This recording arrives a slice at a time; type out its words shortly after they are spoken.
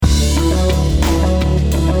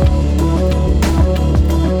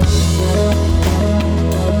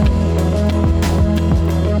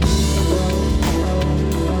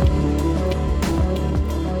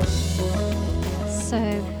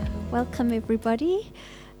welcome everybody.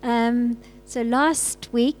 So last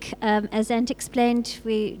week, as Ant explained,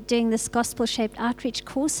 we're doing this gospel-shaped outreach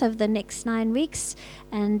course over the next 9 weeks.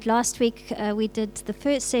 And last week we did the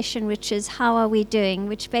first session, which is How Are We Doing?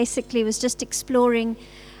 Which basically was just exploring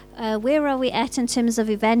where are we at in terms of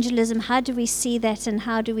evangelism, how do we see that, and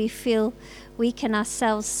how do we feel we can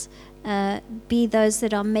ourselves be those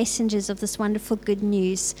that are messengers of this wonderful good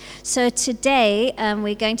news. So today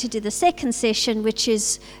we're going to do the second session, which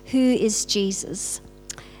is Who is Jesus?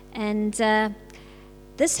 And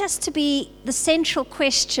this has to be the central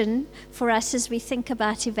question for us as we think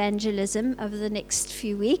about evangelism over the next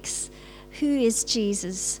few weeks. Who is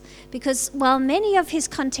Jesus? Because while many of his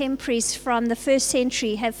contemporaries from the first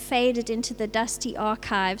century have faded into the dusty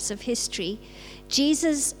archives of history,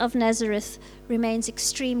 Jesus of Nazareth remains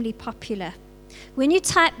extremely popular. When you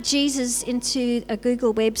type Jesus into a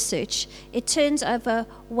Google web search, it turns over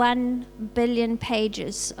 1 billion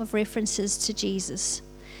pages of references to Jesus.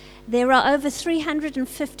 There are over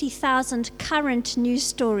 350,000 current news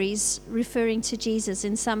stories referring to Jesus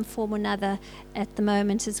in some form or another at the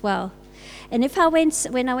moment as well. And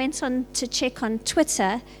when I went on to check on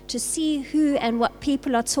Twitter to see who and what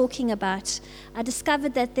people are talking about, I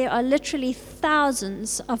discovered that there are literally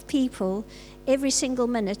thousands of people every single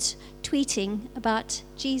minute tweeting about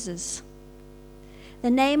Jesus.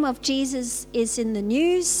 The name of Jesus is in the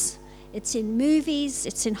news, it's in movies,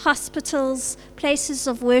 it's in hospitals, places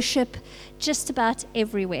of worship, just about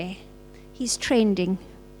everywhere. He's trending.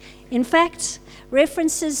 In fact,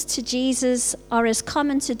 references to Jesus are as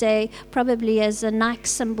common today probably as a Nike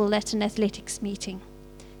symbol at an athletics meeting.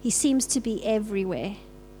 He seems to be everywhere.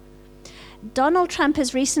 Donald Trump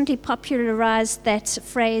has recently popularized that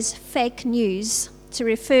phrase fake news to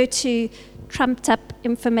refer to trumped up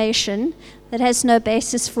information that has no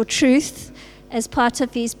basis for truth as part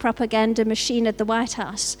of his propaganda machine at the White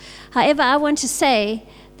House. However, I want to say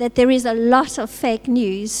that there is a lot of fake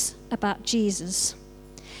news about Jesus.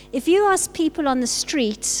 If you ask people on the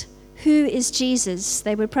street, who is Jesus,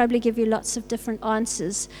 they would probably give you lots of different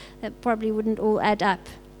answers that probably wouldn't all add up.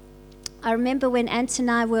 I remember when Ant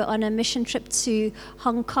and I were on a mission trip to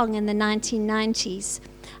Hong Kong in the 1990s.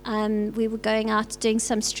 We were going out doing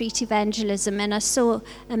some street evangelism, and I saw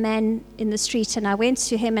a man in the street, and I went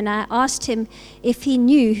to him and I asked him if he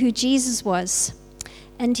knew who Jesus was.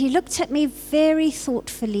 And he looked at me very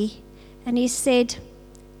thoughtfully, and he said,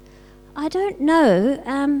 I don't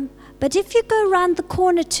know, but if you go around the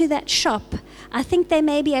corner to that shop, I think they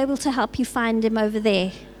may be able to help you find him over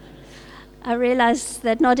there. I realized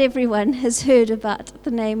that not everyone has heard about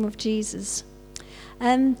the name of Jesus.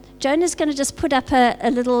 Jonah's going to just put up a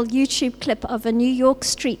little YouTube clip of a New York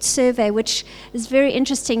street survey, which is very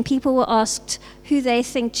interesting. People were asked who they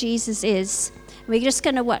think Jesus is. We're just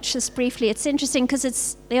going to watch this briefly. It's interesting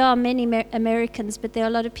because there are many Americans, but there are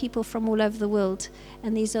a lot of people from all over the world,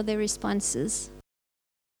 and these are their responses.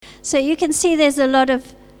 So you can see there's a lot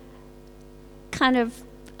of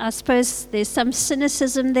I suppose there's some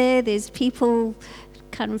cynicism there. There's people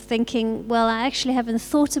kind of thinking, well, I actually haven't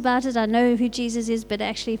thought about it. I know who Jesus is, but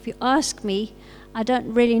actually if you ask me, I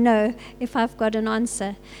don't really know if I've got an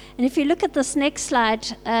answer. And if you look at this next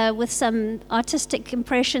slide with some artistic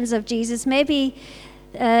impressions of Jesus, maybe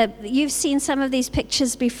you've seen some of these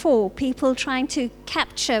pictures before, people trying to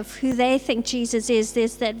capture who they think Jesus is.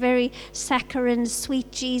 There's that very saccharine,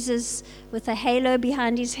 sweet Jesus with a halo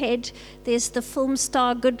behind his head. There's the film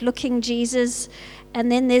star, good-looking Jesus. And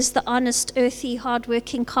then there's the honest, earthy,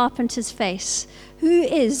 hard-working carpenter's face. Who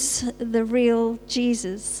is the real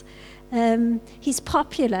Jesus? He's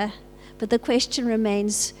popular, but the question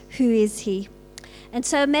remains, who is he? And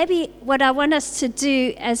so maybe what I want us to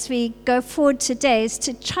do as we go forward today is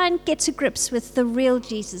to try and get to grips with the real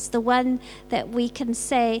Jesus, the one that we can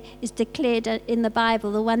say is declared in the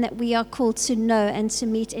Bible, the one that we are called to know and to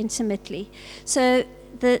meet intimately. So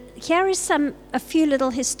here is a few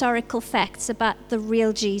little historical facts about the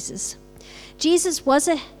real Jesus. Jesus was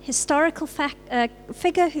a historical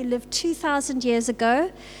figure who lived 2,000 years ago,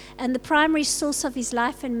 and the primary source of his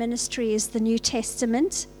life and ministry is the New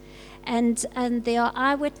Testament. And there are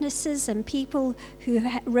eyewitnesses and people who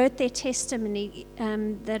wrote their testimony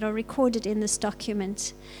that are recorded in this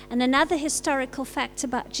document. And another historical fact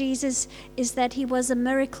about Jesus is that he was a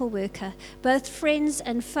miracle worker. Both friends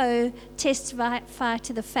and foe testify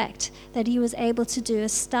to the fact that he was able to do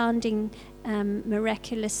astounding,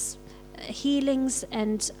 miraculous healings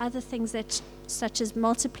and other things such as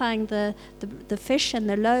multiplying the fish and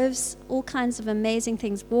the loaves, all kinds of amazing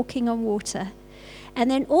things, walking on water. And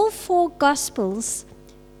then all four Gospels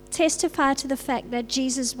testify to the fact that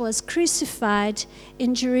Jesus was crucified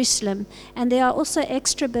in Jerusalem. And there are also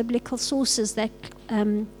extra biblical sources that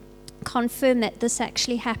confirm that this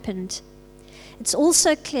actually happened. It's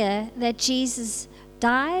also clear that Jesus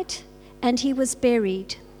died and he was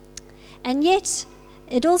buried. And yet,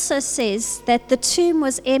 it also says that the tomb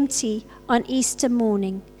was empty on Easter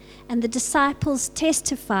morning. And the disciples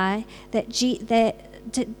testify that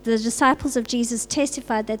the disciples of Jesus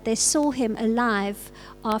testified that they saw him alive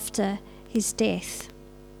after his death.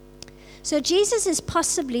 So Jesus is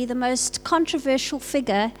possibly the most controversial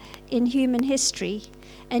figure in human history,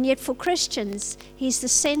 and yet for Christians, he's the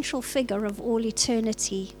central figure of all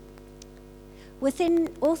eternity. Within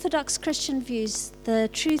Orthodox Christian views, the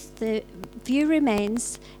view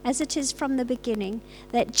remains, as it is from the beginning,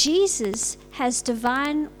 that Jesus has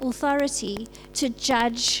divine authority to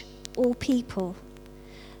judge all people.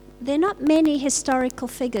 There are not many historical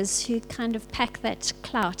figures who kind of pack that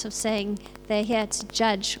clout of saying they're here to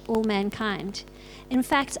judge all mankind. In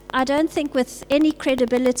fact, I don't think with any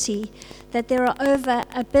credibility that there are over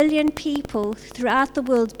 1 billion people throughout the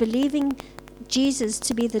world believing Jesus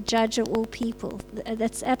to be the judge of all people.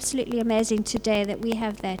 That's absolutely amazing today that we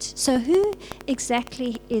have that. So who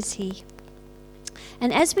exactly is he?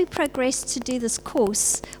 And as we progress to do this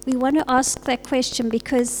course, we want to ask that question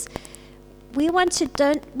because we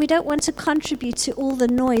don't want to contribute to all the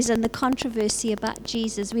noise and the controversy about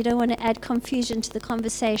Jesus. We don't want to add confusion to the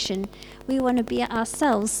conversation. We want to be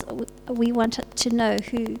ourselves. We want to know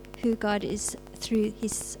who God is through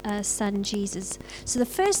his son Jesus. So the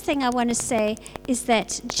first thing I want to say is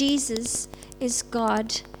that Jesus is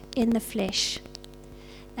God in the flesh.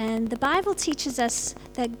 And the Bible teaches us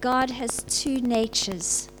that God has two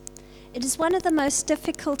natures. It is one of the most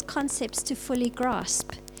difficult concepts to fully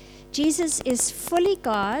grasp. Jesus is fully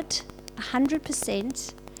God,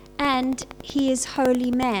 100%, and he is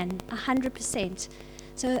wholly man, 100%.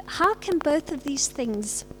 So how can both of these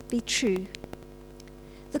things be true?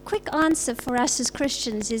 The quick answer for us as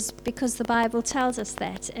Christians is because the Bible tells us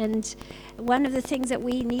that. And one of the things that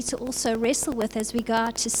we need to also wrestle with as we go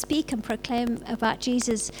out to speak and proclaim about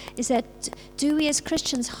Jesus is that do we as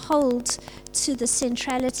Christians hold to the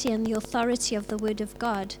centrality and the authority of the Word of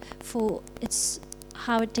God for its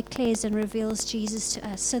how it declares and reveals Jesus to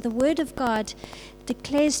us. So the Word of God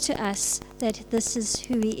declares to us that this is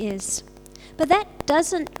who he is. But that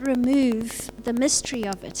doesn't remove the mystery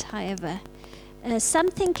of it, however.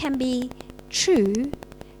 Something can be true,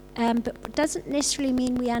 but doesn't necessarily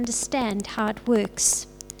mean we understand how it works.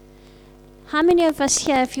 How many of us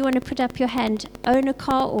here, if you want to put up your hand, own a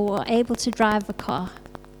car or are able to drive a car?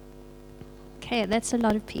 Okay, that's a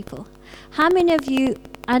lot of people. How many of you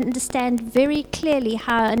understand very clearly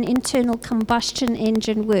how an internal combustion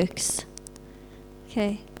engine works?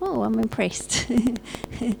 Okay. Oh, I'm impressed.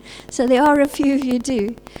 So there are a few of you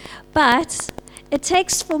do. But it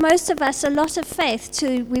takes for most of us a lot of faith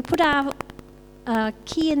we put our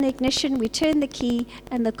key in the ignition, we turn the key,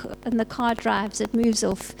 and the car drives, it moves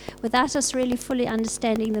off, without us really fully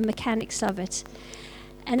understanding the mechanics of it.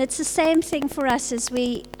 And it's the same thing for us as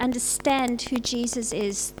we understand who Jesus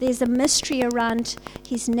is. There's a mystery around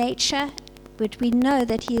his nature, but we know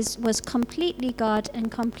that he was completely God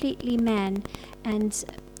and completely man. And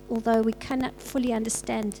although we cannot fully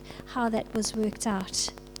understand how that was worked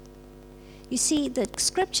out. You see, the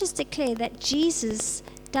scriptures declare that Jesus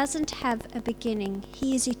doesn't have a beginning.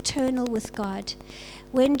 He is eternal with God.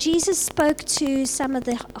 When Jesus spoke to some of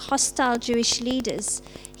the hostile Jewish leaders,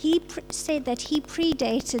 he said that he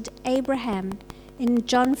predated Abraham. In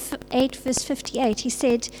John 8, verse 58, he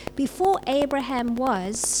said, "Before Abraham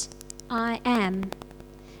was, I am."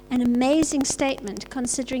 An amazing statement,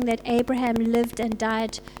 considering that Abraham lived and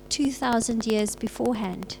died 2,000 years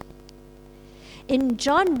beforehand. In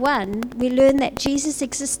John 1, we learn that Jesus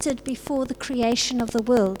existed before the creation of the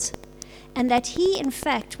world, and that he, in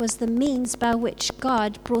fact, was the means by which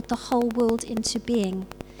God brought the whole world into being.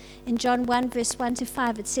 In John 1, verse 1 to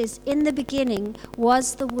 5, it says, "In the beginning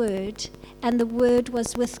was the Word, and the Word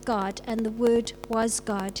was with God, and the Word was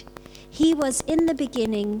God. He was in the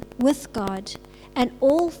beginning with God, and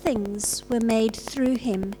all things were made through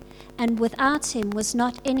him, and without him was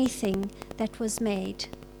not anything that was made."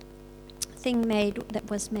 Thing made that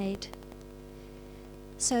was made.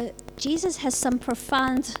 So Jesus has some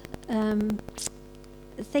profound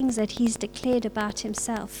things that he's declared about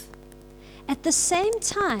himself. At the same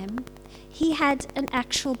time, he had an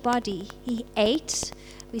actual body. He ate.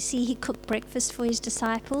 We see he cooked breakfast for his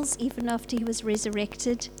disciples even after he was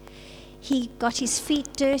resurrected. He got his feet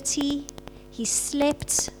dirty. He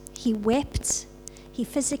slept. He wept. He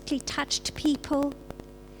physically touched people.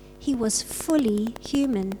 he was fully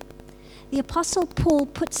human. The Apostle Paul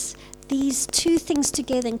puts these two things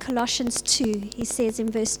together in Colossians 2. He says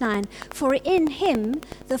in verse 9, "For in him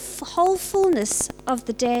the whole fullness of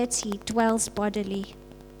the deity dwells bodily."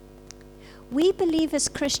 We believe as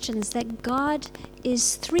Christians that God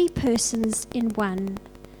is three persons in one.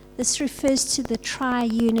 This refers to the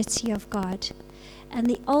triunity of God. And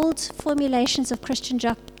the old formulations of Christian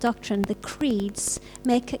doctrine, the creeds,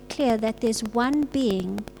 make it clear that there's one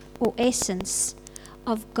being or essence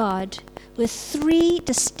of God with three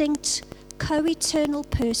distinct co-eternal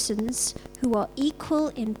persons who are equal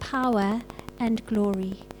in power and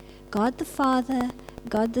glory. God the Father,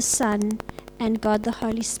 God the Son, and God the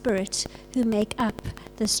Holy Spirit, who make up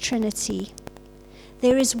this Trinity.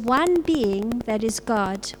 There is one being that is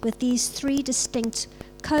God with these three distinct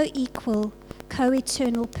co-equal,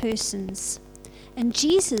 co-eternal persons. And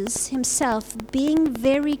Jesus himself, being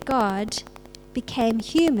very God, became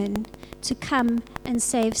human to come and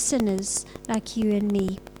save sinners like you and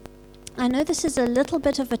me. I know this is a little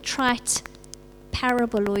bit of a trite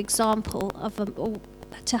parable or example or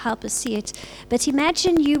to help us see it, but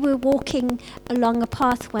imagine you were walking along a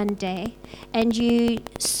path one day and you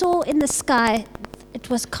saw in the sky it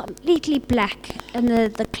was completely black and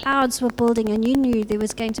the clouds were building, and you knew there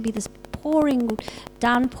was going to be this pouring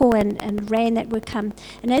downpour and rain that would come.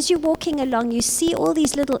 And as you're walking along, you see all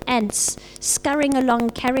these little ants scurrying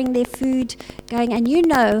along, carrying their food, going, and you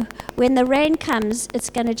know when the rain comes,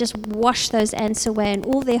 it's going to just wash those ants away, and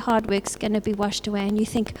all their hard work's going to be washed away. And you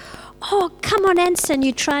think, oh, come on, ants, and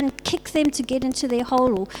you try and kick them to get into their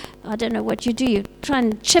hole, or I don't know what you do. You try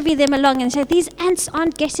and chivvy them along and say, these ants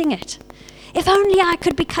aren't getting it. If only I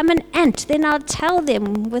could become an ant, then I'll tell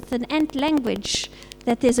them with an ant language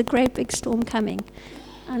that there's a great big storm coming.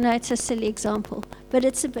 I know it's a silly example, but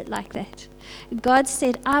it's a bit like that. God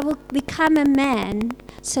said, I will become a man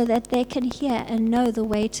so that they can hear and know the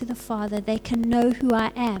way to the Father. They can know who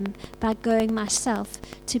I am by going myself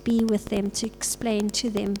to be with them, to explain to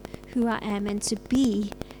them who I am, and to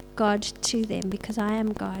be God to them, because I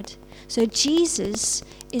am God. So Jesus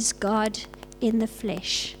is God in the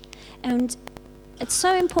flesh. And it's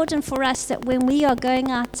so important for us that when we are going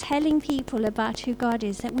out telling people about who God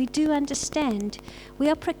is, that we do understand we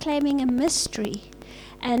are proclaiming a mystery.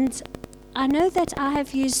 And I know that I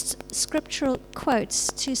have used scriptural quotes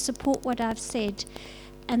to support what I've said.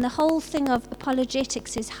 And the whole thing of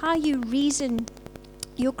apologetics is how you reason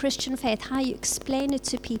your Christian faith, how you explain it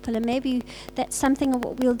to people. And maybe that's something of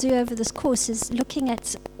what we'll do over this course, is looking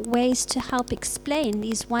at ways to help explain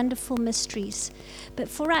these wonderful mysteries. But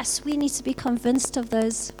for us, we need to be convinced of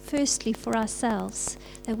those, firstly, for ourselves,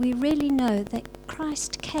 that we really know that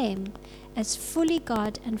Christ came as fully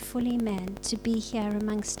God and fully man to be here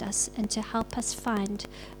amongst us and to help us find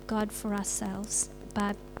God for ourselves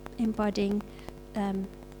by embodying,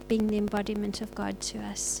 being the embodiment of God to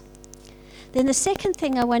us. Then the second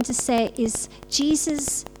thing I want to say is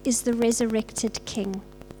Jesus is the resurrected King.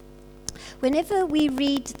 Whenever we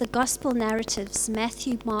read the gospel narratives,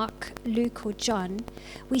 Matthew, Mark, Luke, or John,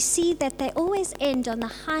 we see that they always end on the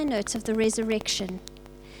high note of the resurrection.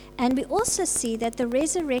 And we also see that the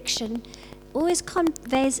resurrection always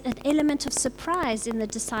conveys an element of surprise in the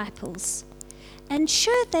disciples. And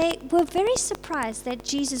sure, they were very surprised that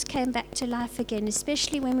Jesus came back to life again,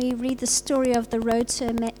 especially when we read the story of the road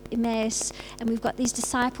to Emmaus, and we've got these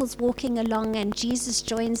disciples walking along, and Jesus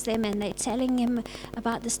joins them, and they're telling him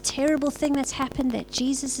about this terrible thing that's happened, that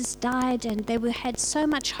Jesus has died, and they had so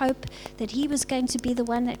much hope that he was going to be the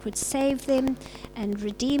one that would save them and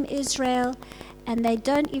redeem Israel. And they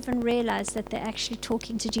don't even realize that they're actually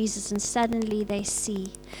talking to Jesus, and suddenly they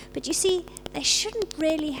see. But you see, they shouldn't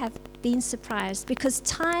really have been surprised, because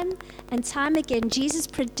time and time again, Jesus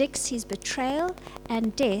predicts his betrayal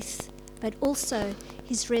and death, but also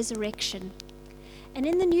his resurrection. And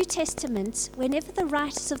in the New Testament, whenever the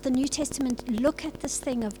writers of the New Testament look at this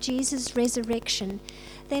thing of Jesus' resurrection,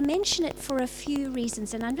 they mention it for a few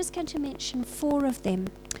reasons, and I'm just going to mention 4 of them.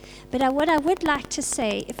 But what I would like to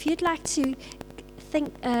say, if you'd like to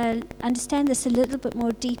understand this a little bit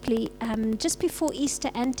more deeply, just before Easter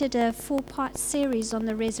I entered a 4-part series on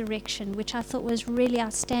the resurrection, which I thought was really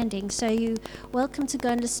outstanding. So you're welcome to go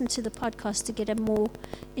and listen to the podcast to get a more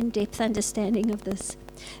in-depth understanding of this.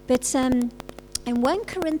 But in 1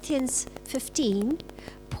 Corinthians 15,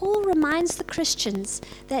 Paul reminds the Christians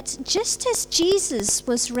that just as Jesus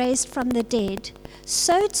was raised from the dead,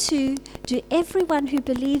 so too do everyone who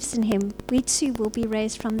believes in him. We too will be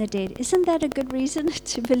raised from the dead. Isn't that a good reason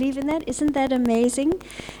to believe in that? Isn't that amazing?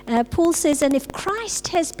 Paul says, and if Christ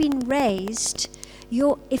has been raised,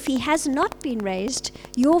 if he has not been raised,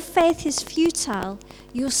 your faith is futile.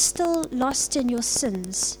 You're still lost in your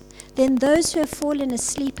sins. Then those who have fallen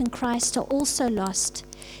asleep in Christ are also lost.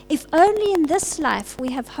 If only in this life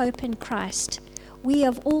we have hope in Christ, we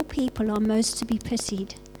of all people are most to be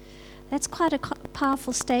pitied. That's quite a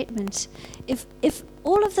powerful statement. If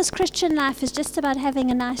all of this Christian life is just about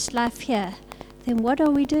having a nice life here, then what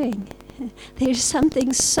are we doing? There's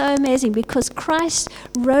something so amazing, because Christ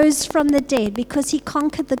rose from the dead, because he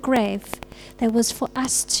conquered the grave. That was for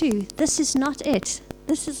us too. This is not it.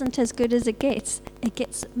 This isn't as good as it gets. It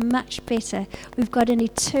gets much better. We've got an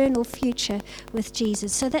eternal future with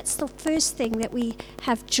Jesus. So that's the first thing that we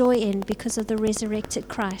have joy in, because of the resurrected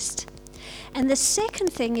Christ. And the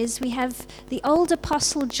second thing is we have the old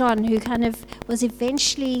apostle John, who kind of was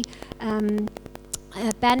eventually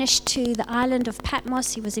banished to the island of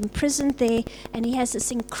Patmos. He was imprisoned there, and he has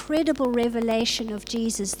this incredible revelation of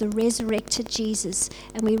Jesus, the resurrected Jesus,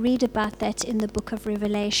 and we read about that in the book of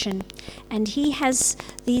Revelation. And he has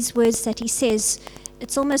these words that he says,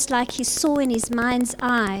 it's almost like he saw in his mind's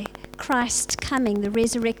eye Christ coming, the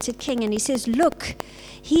resurrected King, and he says, look,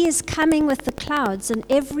 he is coming with the clouds, and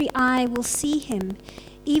every eye will see him,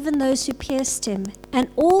 even those who pierced him, and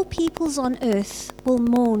all peoples on earth will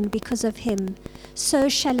mourn because of him. So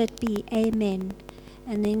shall it be. Amen.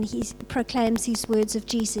 And then he proclaims these words of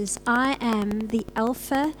Jesus, I am the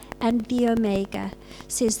Alpha and the Omega,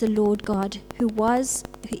 says the Lord God, who was,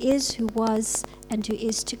 who is, and who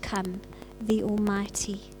is to come, the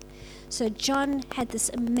Almighty. So John had this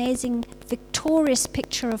amazing, victorious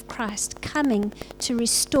picture of Christ coming to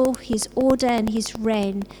restore his order and his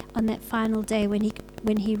reign on that final day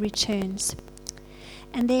when he returns.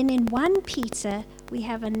 And then in 1 Peter, we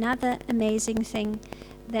have another amazing thing,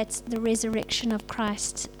 that the resurrection of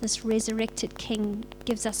Christ, this resurrected King,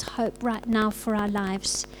 gives us hope right now for our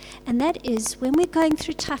lives. And that is, when we're going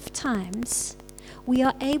through tough times, we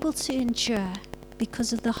are able to endure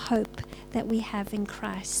because of the hope that we have in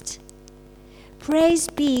Christ. Praise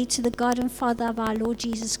be to the God and Father of our Lord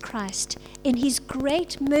Jesus Christ. In his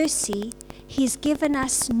great mercy, he's given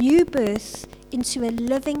us new birth into a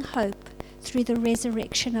living hope through the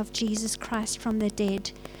resurrection of Jesus Christ from the dead,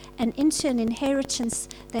 and into an inheritance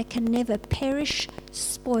that can never perish,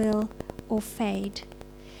 spoil, or fade.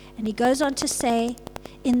 And he goes on to say,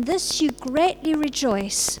 in this you greatly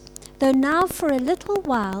rejoice, though now for a little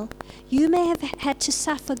while you may have had to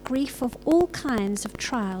suffer grief of all kinds of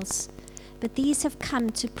trials, but these have come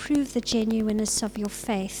to prove the genuineness of your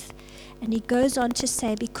faith. And he goes on to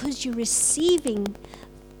say, because you're receiving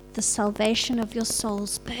the salvation of your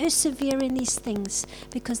souls, persevere in these things,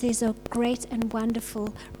 because there's a great and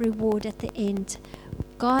wonderful reward at the end.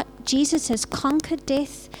 Jesus has conquered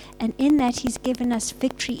death, and in that he's given us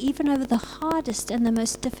victory even over the hardest and the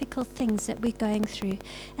most difficult things that we're going through.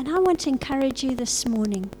 And I want to encourage you this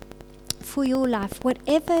morning, for your life,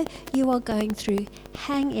 whatever you are going through,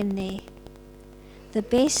 hang in there. The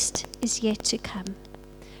best is yet to come.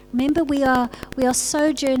 Remember, we are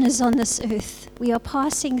sojourners on this earth. We are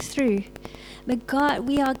passing through. But God,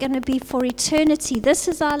 we are going to be for eternity. This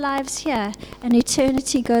is our lives here, and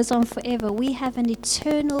eternity goes on forever. We have an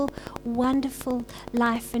eternal, wonderful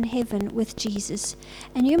life in heaven with Jesus.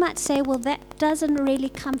 And you might say, well, that doesn't really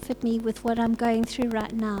comfort me with what I'm going through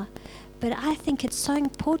right now. But I think it's so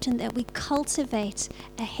important that we cultivate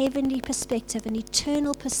a heavenly perspective, an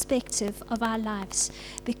eternal perspective of our lives,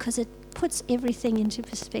 because it puts everything into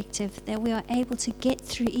perspective, that we are able to get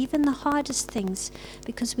through even the hardest things,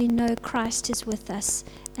 because we know Christ is with us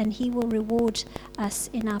and he will reward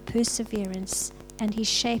us in our perseverance, and he's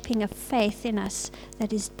shaping a faith in us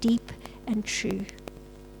that is deep and true.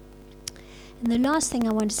 And the last thing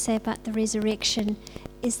I want to say about the resurrection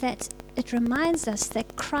is that it reminds us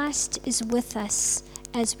that Christ is with us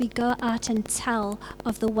as we go out and tell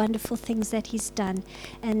of the wonderful things that he's done.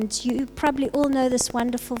 And you probably all know this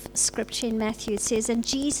wonderful scripture in Matthew. It says, and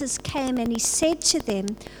Jesus came and he said to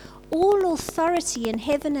them, all authority in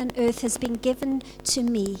heaven and earth has been given to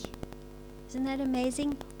me. Isn't that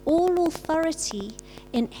amazing? All authority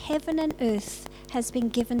in heaven and earth has been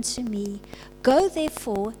given to me. Go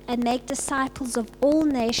therefore and make disciples of all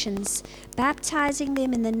nations, baptizing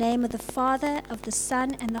them in the name of the Father, of the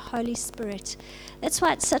Son, and the Holy Spirit. That's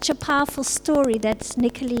why it's such a powerful story that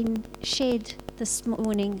Nicolene shared this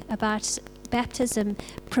morning about baptism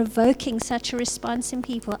provoking such a response in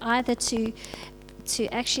people, either to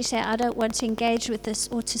actually say, I don't want to engage with this,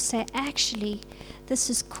 or to say, actually, this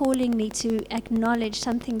is calling me to acknowledge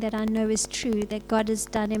something that I know is true, that God has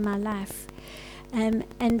done in my life. And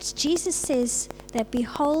Jesus says that,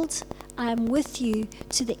 behold, I am with you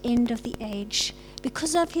to the end of the age.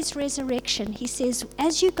 Because of his resurrection, he says,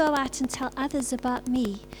 as you go out and tell others about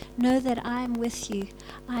me, know that I am with you.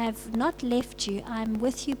 I have not left you. I am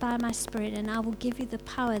with you by my Spirit, and I will give you the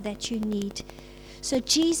power that you need. So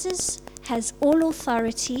Jesus has all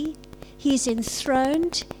authority. He is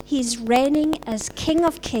enthroned. He is reigning as King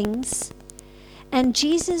of Kings. And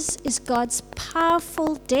Jesus is God's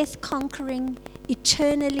powerful, death-conquering,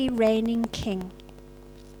 eternally reigning King.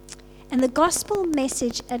 And the gospel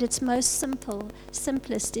message at its most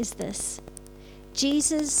simplest is this.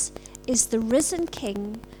 Jesus is the risen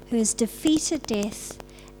King who has defeated death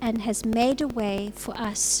and has made a way for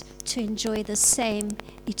us to enjoy the same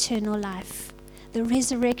eternal life. The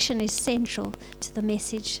resurrection is central to the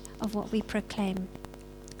message of what we proclaim.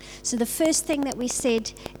 So the first thing that we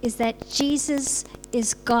said is that Jesus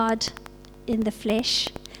is God in the flesh.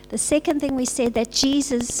 The second thing we said, that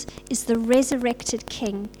Jesus is the resurrected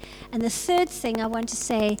King. And the third thing I want to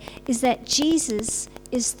say is that Jesus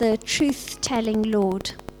is the truth-telling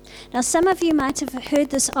Lord. Now, some of you might have heard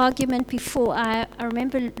this argument before. I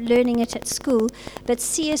remember learning it at school, but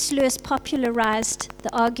C.S. Lewis popularized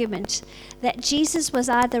the argument that Jesus was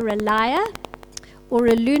either a liar or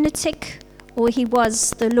a lunatic, or he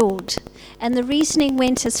was the Lord. And the reasoning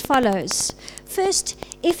went as follows. First,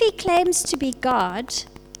 if he claims to be God,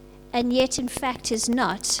 and yet in fact is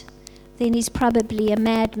not, then he's probably a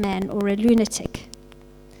madman or a lunatic.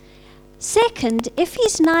 Second, if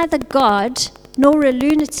he's neither God nor a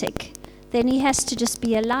lunatic, then he has to just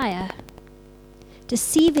be a liar,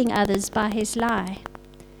 deceiving others by his lie.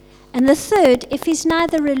 And the third, if he's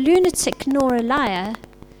neither a lunatic nor a liar,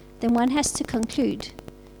 then one has to conclude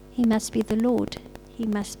he must be the Lord, he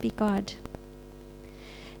must be God.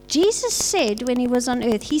 Jesus said when he was on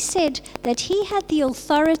earth, he said that he had the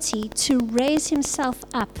authority to raise himself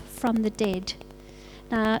up from the dead.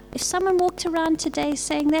 Now, if someone walked around today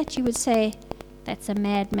saying that, you would say, that's a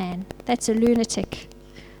madman, that's a lunatic.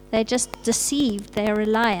 They're just deceived, they're a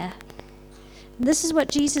liar. And this is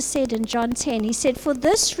what Jesus said in John 10. He said, for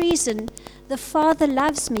this reason the Father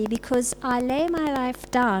loves me, because I lay my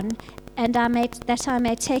life down and that I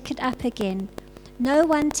may take it up again. No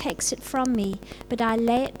one takes it from me, but I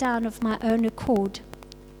lay it down of my own accord.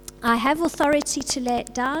 I have authority to lay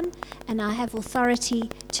it down, and I have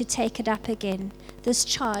authority to take it up again. This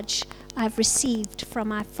charge I've received from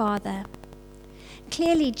my Father.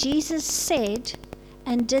 Clearly, Jesus said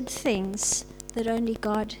and did things that only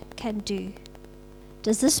God can do.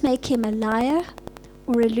 Does this make him a liar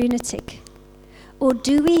or a lunatic? Or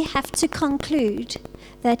do we have to conclude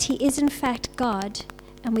that he is in fact God,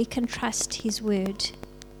 and we can trust his word?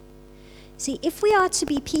 See, if we are to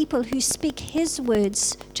be people who speak his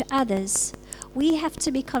words to others, we have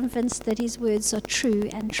to be convinced that his words are true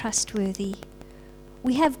and trustworthy.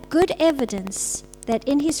 We have good evidence that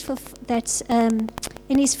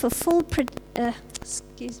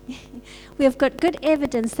we have got good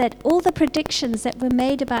evidence that all the predictions that were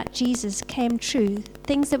made about Jesus came true.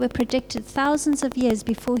 Things that were predicted thousands of years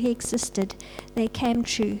before he existed, they came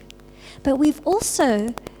true. But we've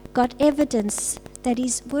also got evidence that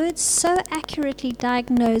his words so accurately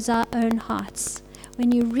diagnose our own hearts.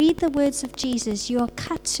 When you read the words of Jesus, you are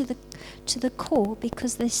cut to the core,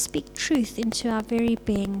 because they speak truth into our very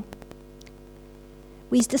being.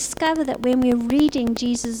 We discover that when we're reading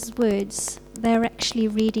Jesus' words, they're actually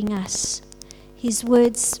reading us. His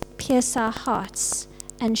words pierce our hearts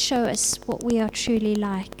and show us what we are truly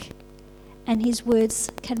like. And his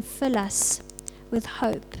words can fill us with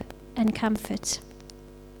hope and comfort.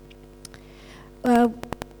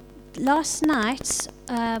 Last night,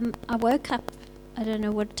 I woke up, I don't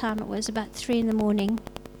know what time it was, about 3 a.m.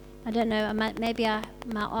 I don't know,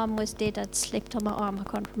 my arm was dead. I'd slept on my arm,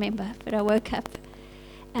 I can't remember. But I woke up,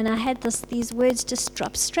 and I had these words just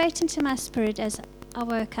drop straight into my spirit as I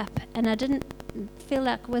woke up. And I didn't feel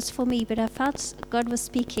like it was for me, but I felt God was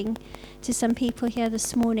speaking to some people here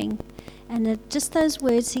this morning. And just those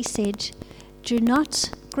words he said, do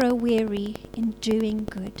not grow weary in doing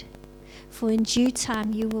good, for in due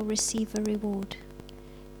time you will receive a reward.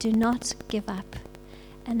 Do not give up.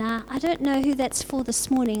 And I don't know who that's for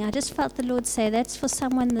this morning. I just felt the Lord say that's for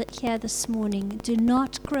someone here this morning. Do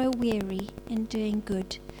not grow weary in doing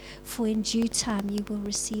good, for in due time you will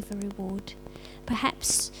receive a reward.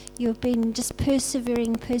 Perhaps you've been just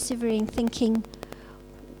persevering, thinking,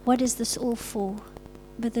 what is this all for?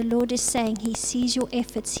 But the Lord is saying he sees your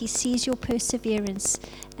efforts, he sees your perseverance,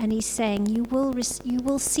 and he's saying you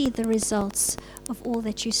will see the results of all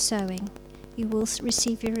that you're sowing. You will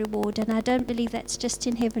receive your reward. And I don't believe that's just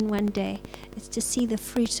in heaven one day. It's to see the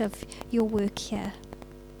fruit of your work here.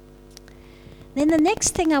 Then the next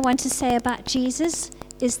thing I want to say about Jesus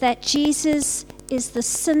is that Jesus is the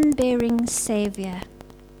sin-bearing Savior.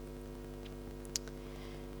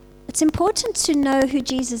 It's important to know who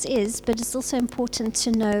Jesus is, but it's also important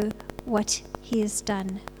to know what he has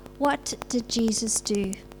done. What did Jesus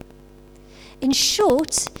do? In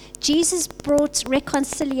short, Jesus brought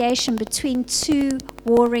reconciliation between two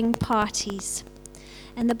warring parties.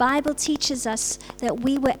 And the Bible teaches us that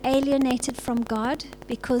we were alienated from God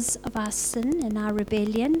because of our sin and our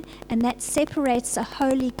rebellion, and that separates a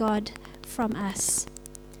holy God from us.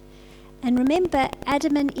 And remember,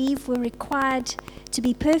 Adam and Eve were required to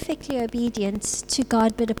be perfectly obedient to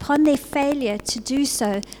God, but upon their failure to do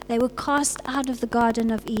so, they were cast out of the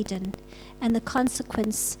Garden of Eden, and the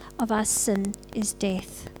consequence of our sin is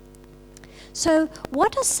death. So,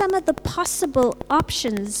 what are some of the possible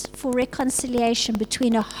options for reconciliation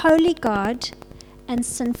between a holy God and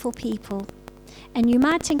sinful people? And you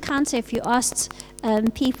might encounter, if you asked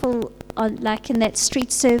people like in that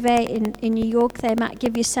street survey in New York, they might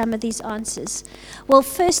give you some of these answers. Well,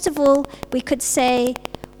 first of all, we could say,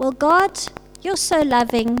 well, God, you're so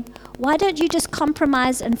loving. Why don't you just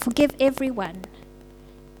compromise and forgive everyone?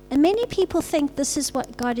 And many people think this is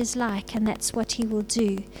what God is like, and that's what he will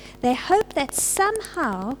do. They hope that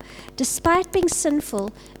somehow, despite being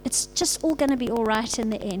sinful, it's just all going to be all right in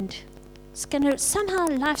the end. Somehow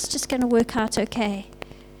life's just going to work out okay.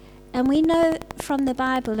 And we know from the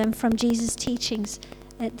Bible and from Jesus' teachings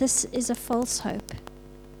that this is a false hope.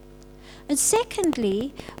 And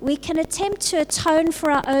secondly, we can attempt to atone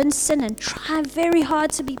for our own sin and try very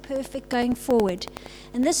hard to be perfect going forward.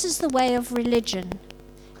 And this is the way of religion.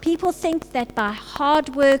 People think that by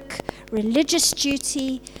hard work, religious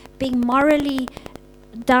duty, being morally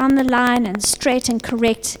down the line and straight and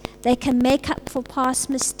correct, they can make up for past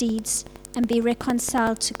misdeeds and be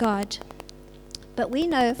reconciled to God. But we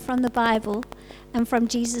know from the Bible and from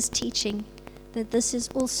Jesus' teaching that this is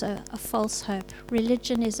also a false hope.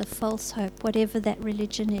 Religion is a false hope, whatever that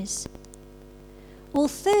religion is. Or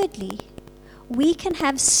thirdly, we can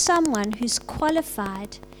have someone who's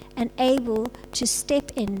qualified and able to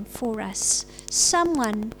step in for us,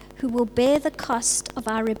 someone who will bear the cost of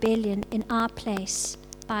our rebellion in our place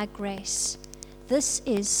by grace. This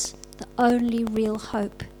is the only real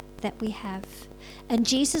hope that we have. And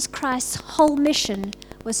Jesus Christ's whole mission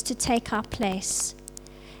was to take our place.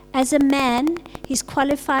 As a man, he's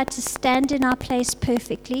qualified to stand in our place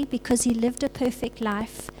perfectly because he lived a perfect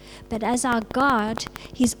life. But as our God,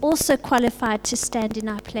 he's also qualified to stand in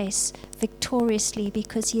our place victoriously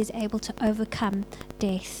because he is able to overcome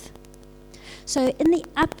death. So in the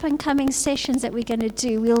up and coming sessions that we're going to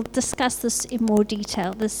do, we'll discuss this in more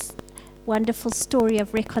detail, this wonderful story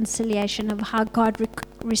of reconciliation, of how God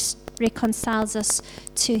reconciles us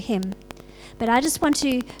to him. But I just want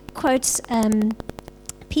to quote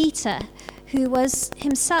Peter, who was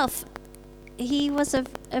himself, he was a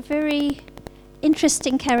very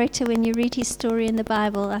interesting character when you read his story in the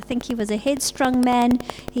Bible. I think he was a headstrong man.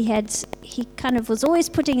 He kind of was always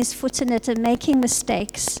putting his foot in it and making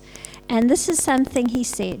mistakes. And this is something he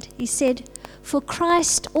said. He said, "For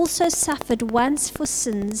Christ also suffered once for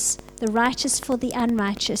sins, the righteous for the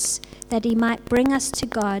unrighteous, that he might bring us to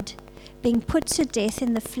God, being put to death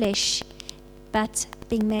in the flesh, but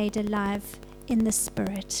being made alive in the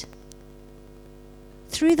Spirit."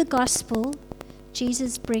 Through the gospel,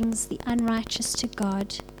 Jesus brings the unrighteous to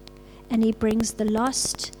God, and he brings the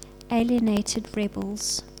lost, alienated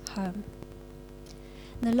rebels home.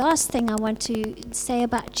 The last thing I want to say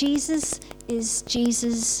about Jesus is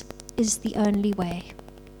the only way.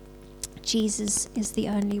 Jesus is the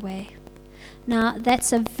only way. Now,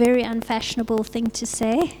 that's a very unfashionable thing to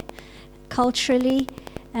say culturally,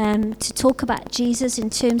 to talk about Jesus in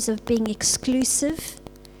terms of being exclusive.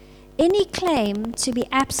 Any claim to be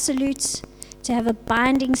absolute, to have a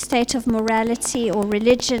binding state of morality or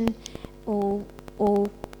religion, or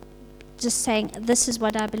just saying this is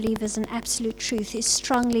what I believe is an absolute truth, is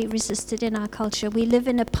strongly resisted in our culture. We live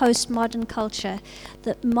in a postmodern culture.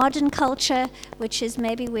 The modern culture, which is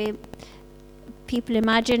maybe where people in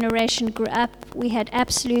my generation grew up, we had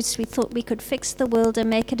absolutes. We thought we could fix the world and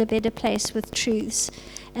make it a better place with truths.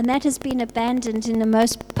 And that has been abandoned in the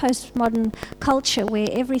most postmodern culture where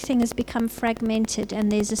everything has become fragmented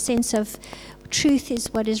and there's a sense of truth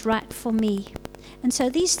is what is right for me. And so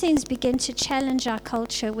these things begin to challenge our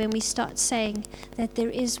culture when we start saying that there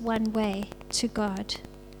is one way to God.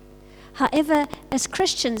 However, as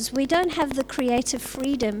Christians, we don't have the creative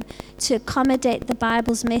freedom to accommodate the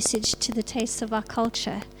Bible's message to the tastes of our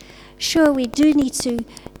culture. Sure, we do need to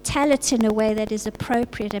tell it in a way that is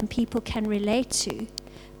appropriate and people can relate to,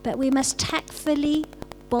 but we must tactfully,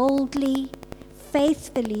 boldly,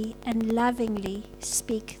 faithfully, and lovingly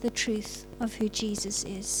speak the truth of who Jesus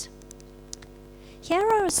is. Here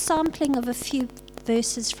are a sampling of a few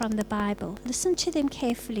verses from the Bible. Listen to them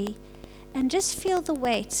carefully and just feel the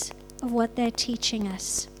weight of what they're teaching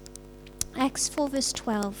us. Acts 4 verse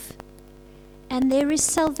 12. And there is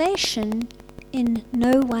salvation in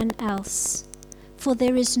no one else, for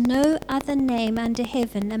there is no other name under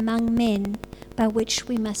heaven among men by which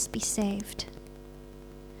we must be saved.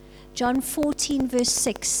 John 14 verse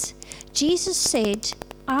 6. Jesus said,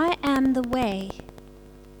 I am the way,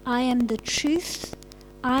 I am the truth,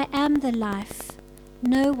 I am the life.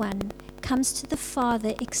 No one comes to the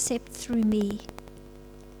Father except through me.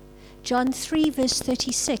 John 3 verse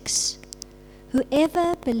 36.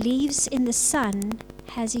 Whoever believes in the Son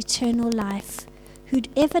has eternal life.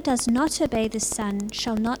 Whoever does not obey the Son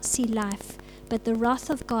shall not see life, but the wrath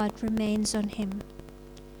of God remains on him.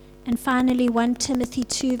 And finally, 1 Timothy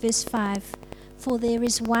 2 verse 5. For there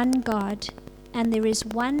is one God, and there is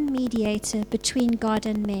one mediator between God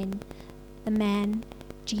and men, the man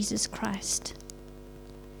Jesus Christ.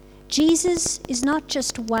 Jesus is not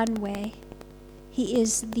just one way, he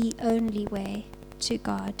is the only way to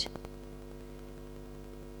God.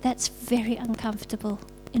 That's very uncomfortable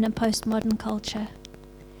in a postmodern culture.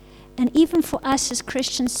 And even for us as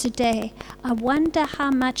Christians today, I wonder how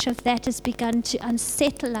much of that has begun to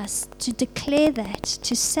unsettle us, to declare that,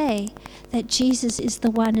 to say that Jesus is the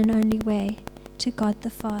one and only way to God the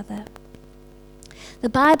Father. The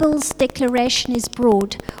Bible's declaration is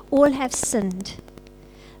broad. All have sinned,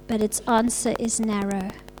 but its answer is narrow.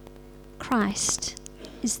 Christ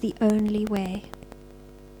is the only way.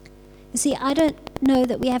 You see, I don't know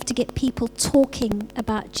that we have to get people talking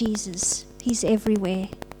about Jesus. He's everywhere.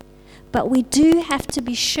 But we do have to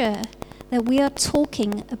be sure that we are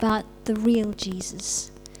talking about the real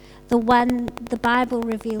Jesus, the one the Bible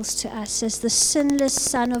reveals to us as the sinless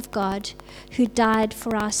Son of God who died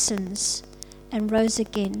for our sins and rose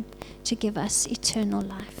again to give us eternal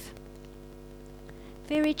life.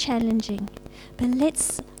 Very challenging, but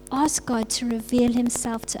let's ask God to reveal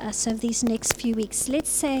himself to us over these next few weeks. Let's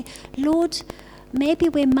say, Lord, maybe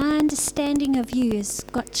where my understanding of you has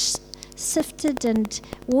got sifted and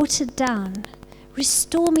watered down,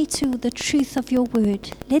 restore me to the truth of your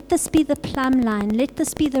word. Let this be the plumb line. Let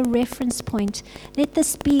this be the reference point. Let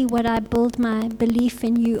this be what I build my belief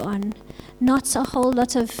in you on. Not a whole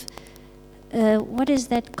lot of, what is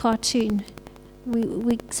that cartoon?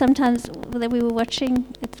 We sometimes, that we were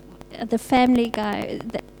watching the Family Guy,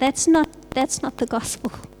 that's not the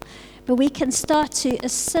gospel. But we can start to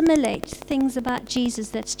assimilate things about Jesus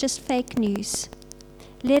that's just fake news.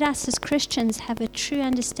 Let us as Christians have a true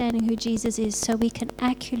understanding who Jesus is so we can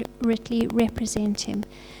accurately represent him,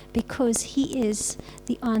 because he is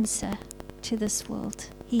the answer to this world.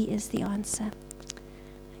 He is the answer.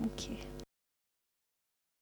 Thank you.